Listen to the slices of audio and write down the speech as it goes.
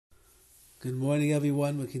Good morning,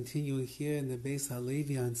 everyone. We're continuing here in the Beis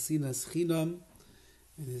HaLevi on Sinas Chinam.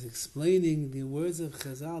 It is explaining the words of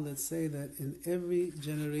Chazal that say that in every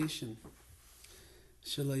generation,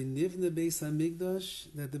 Shalai nivne Beis HaMikdash,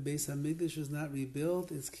 that the Beis HaMikdash was not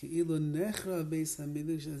rebuilt. It's Ki'ilu Nechra Beis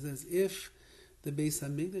HaMikdash, as if the Beis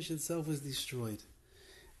HaMikdash itself was destroyed.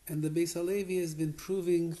 And the Beis HaLevi has been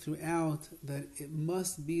proving throughout that it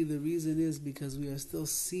must be, the reason is because we are still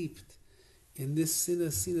seeped in this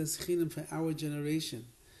Sinas Chinam for our generation.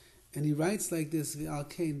 And he writes like this,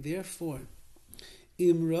 V'alkein, therefore,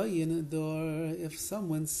 Imrayin ador, if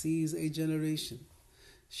someone sees a generation,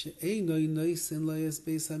 She'einoi noisin loyes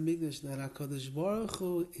Beis HaMikdash, that HaKadosh Baruch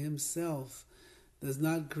Hu himself does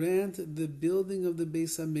not grant the building of the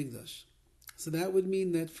Beis HaMikdash. So that would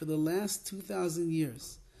mean that for the last 2,000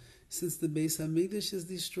 years, since the Beis HaMikdash is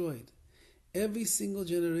destroyed, every single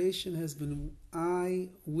generation has been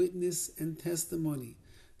eyewitness and testimony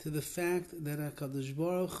to the fact that HaKadosh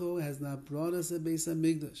Baruch Hu has not brought us a Beis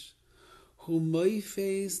HaMikdash. Hu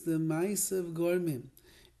moifes the ma'asav gormim.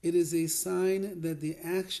 It is a sign that the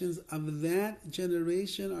actions of that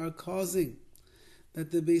generation are causing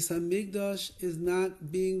that the Beis HaMikdash is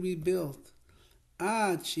not being rebuilt.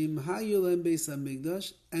 Ad shim hayulem Beis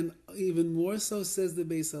HaMikdash, and even more so, says the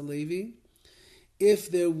Beis HaLevi,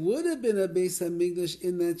 if there would have been a Beis HaMikdash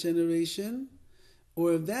in that generation,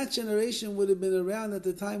 or if that generation would have been around at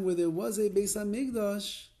the time where there was a Beis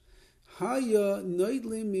HaMikdash, Haya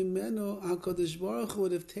noidlim mimeno HaKadosh Baruch Hu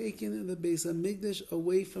would have taken the Beis HaMikdash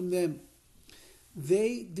away from them.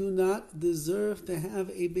 They do not deserve to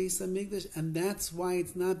have a Beis HaMikdash, and that's why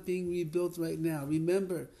it's not being rebuilt right now.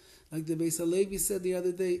 Remember, like the Beis HaLevi said the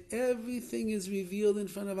other day, everything is revealed in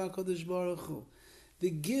front of HaKadosh Baruch Hu. The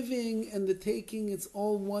giving and the taking, it's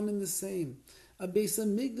all one and the same. A Beis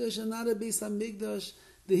HaMikdash and not a Beis HaMikdash,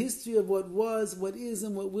 the history of what was, what is,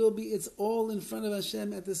 and what will be, it's all in front of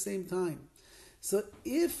Hashem at the same time. So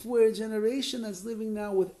if we're a generation that's living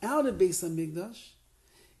now without a Beis HaMikdash,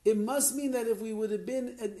 it must mean that if we would have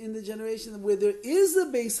been in the generation where there is a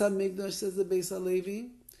Beis HaMikdash, says the Beis HaLevi,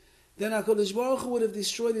 then HaKadosh Baruch Hu would have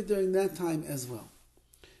destroyed it during that time as well.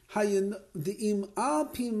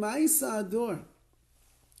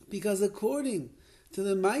 Because according to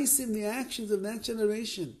the ma'asim, the actions of that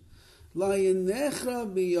generation, it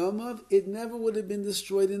never would have been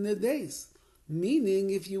destroyed in their days. Meaning,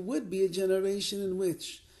 if you would be a generation in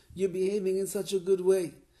which you're behaving in such a good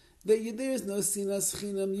way, that there is no Sinas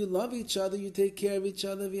Chinam, you love each other, you take care of each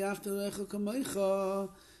other, so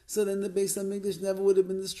then the Beis HaMikdash never would have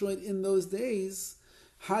been destroyed in those days.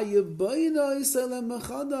 Then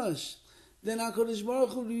HaKadosh Baruch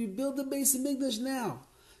Hu will rebuild the Beis HaMikdash now.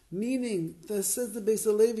 Meaning, says the Beis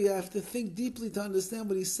HaLevi, I have to think deeply to understand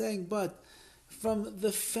what he's saying, but from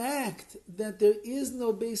the fact that there is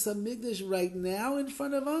no Beis HaMikdash right now in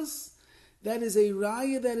front of us, that is a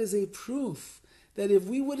raya, that is a proof, that if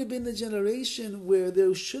we would have been the generation where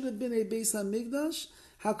there should have been a Beis HaMikdash,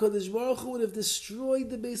 HaKadosh Baruch Hu would have destroyed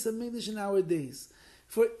the Beis HaMikdash in our days.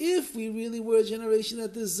 For if we really were a generation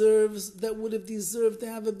that would have deserved to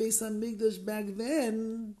have a Beis HaMikdash back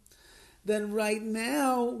then right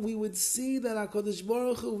now we would see that HaKadosh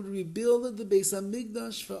Baruch Hu would rebuild the Beis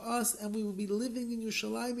HaMikdash for us, and we would be living in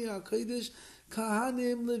Yerushalayim HaKodesh,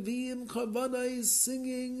 Kahanim, Leviim, Karbanais,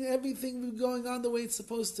 singing, everything would be going on the way it's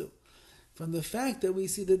supposed to. From the fact that we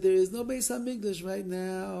see that there is no Beis HaMikdash right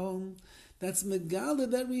now, that's Megala,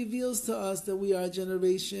 that reveals to us that we are a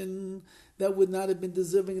generation that would not have been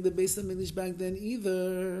deserving of the Beis HaMikdash back then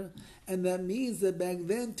either. And that means that back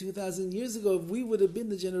then, 2,000 years ago, if we would have been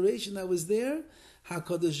the generation that was there,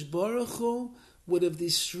 HaKadosh Baruch Hu would have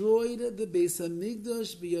destroyed the Beis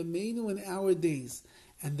HaMikdash b'yameinu in our days.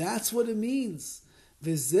 And that's what it means.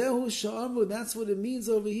 V'zehu sha'amru, that's what it means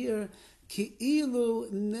over here. Ki'ilu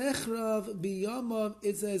nechrav b'yamav,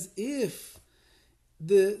 it's as if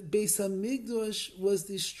the Beis HaMikdash was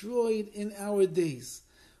destroyed in our days.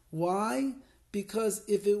 Why? Because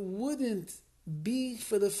if it wouldn't be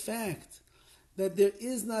for the fact that there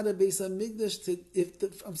is not a Beis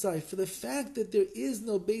HaMikdash, for the fact that there is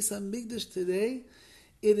no Beis HaMikdash today,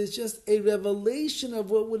 it is just a revelation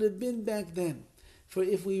of what would have been back then. For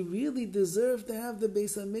if we really deserve to have the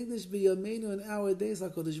Beis HaMikdash b'yameinu in our days,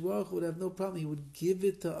 HaKadosh Baruch Hu would have no problem. He would give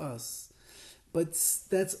it to us. But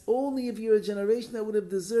that's only if you're a generation that would have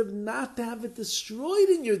deserved not to have it destroyed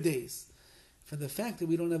in your days. For the fact that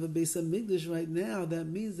we don't have a Beis HaMikdash right now, that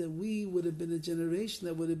means that we would have been a generation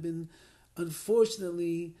that would have been,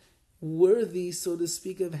 unfortunately, worthy, so to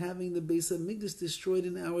speak, of having the Beis HaMikdash destroyed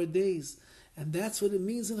in our days. And that's what it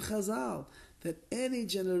means in Chazal, that any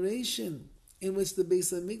generation in which the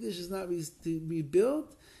Beis HaMikdash is not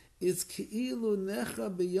rebuilt, It's Ki'ilu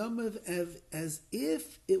Necha B'Yamav, as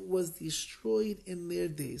if it was destroyed in their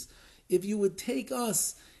days. If you would take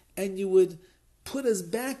us and you would put us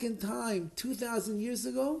back in time 2,000 years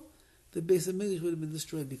ago, the Beis HaMikdash would have been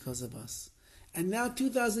destroyed because of us. And now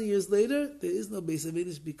 2,000 years later, there is no Beis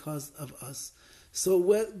HaMikdash because of us. So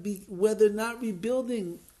whether not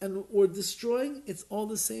rebuilding or destroying, it's all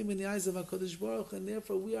the same in the eyes of HaKadosh Baruch Hu, and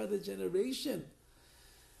therefore we are the generation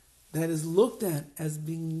that is looked at as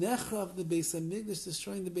being nechav the Beis HaMikdash,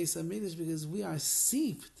 destroying the Beis HaMikdash, because we are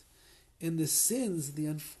seeped in the sins, the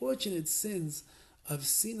unfortunate sins of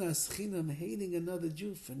Sinas, Chinam, hating another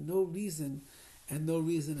Jew for no reason and no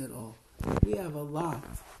reason at all. We have a lot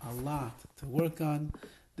to work on.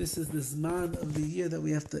 This is the Zman of the year that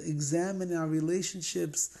we have to examine our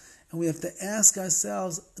relationships, and we have to ask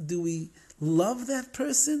ourselves, do we love that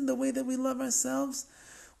person the way that we love ourselves?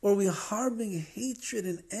 Or are we harboring hatred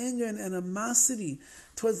and anger and animosity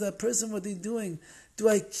towards that person, what they're doing? Do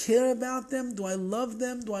I care about them? Do I love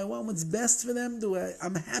them? Do I want what's best for them?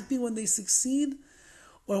 I'm happy when they succeed?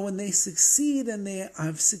 Or when they succeed and they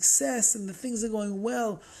have success and the things are going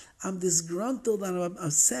well, I'm disgruntled, I'm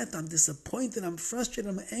upset, I'm disappointed, I'm frustrated,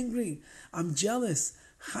 I'm angry, I'm jealous.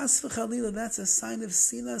 Chas v'chalila, that's a sign of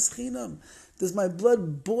Sinas Chinam. Does my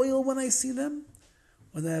blood boil when I see them?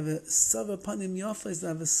 Or do I have a sava panim yofes, do I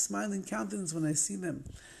have a smiling countenance when I see them?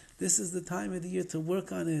 This is the time of the year to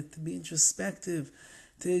work on it, to be introspective,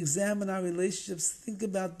 to examine our relationships, think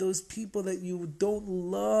about those people that you don't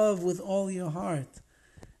love with all your heart,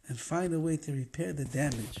 and find a way to repair the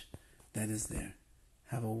damage that is there.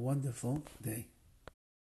 Have a wonderful day.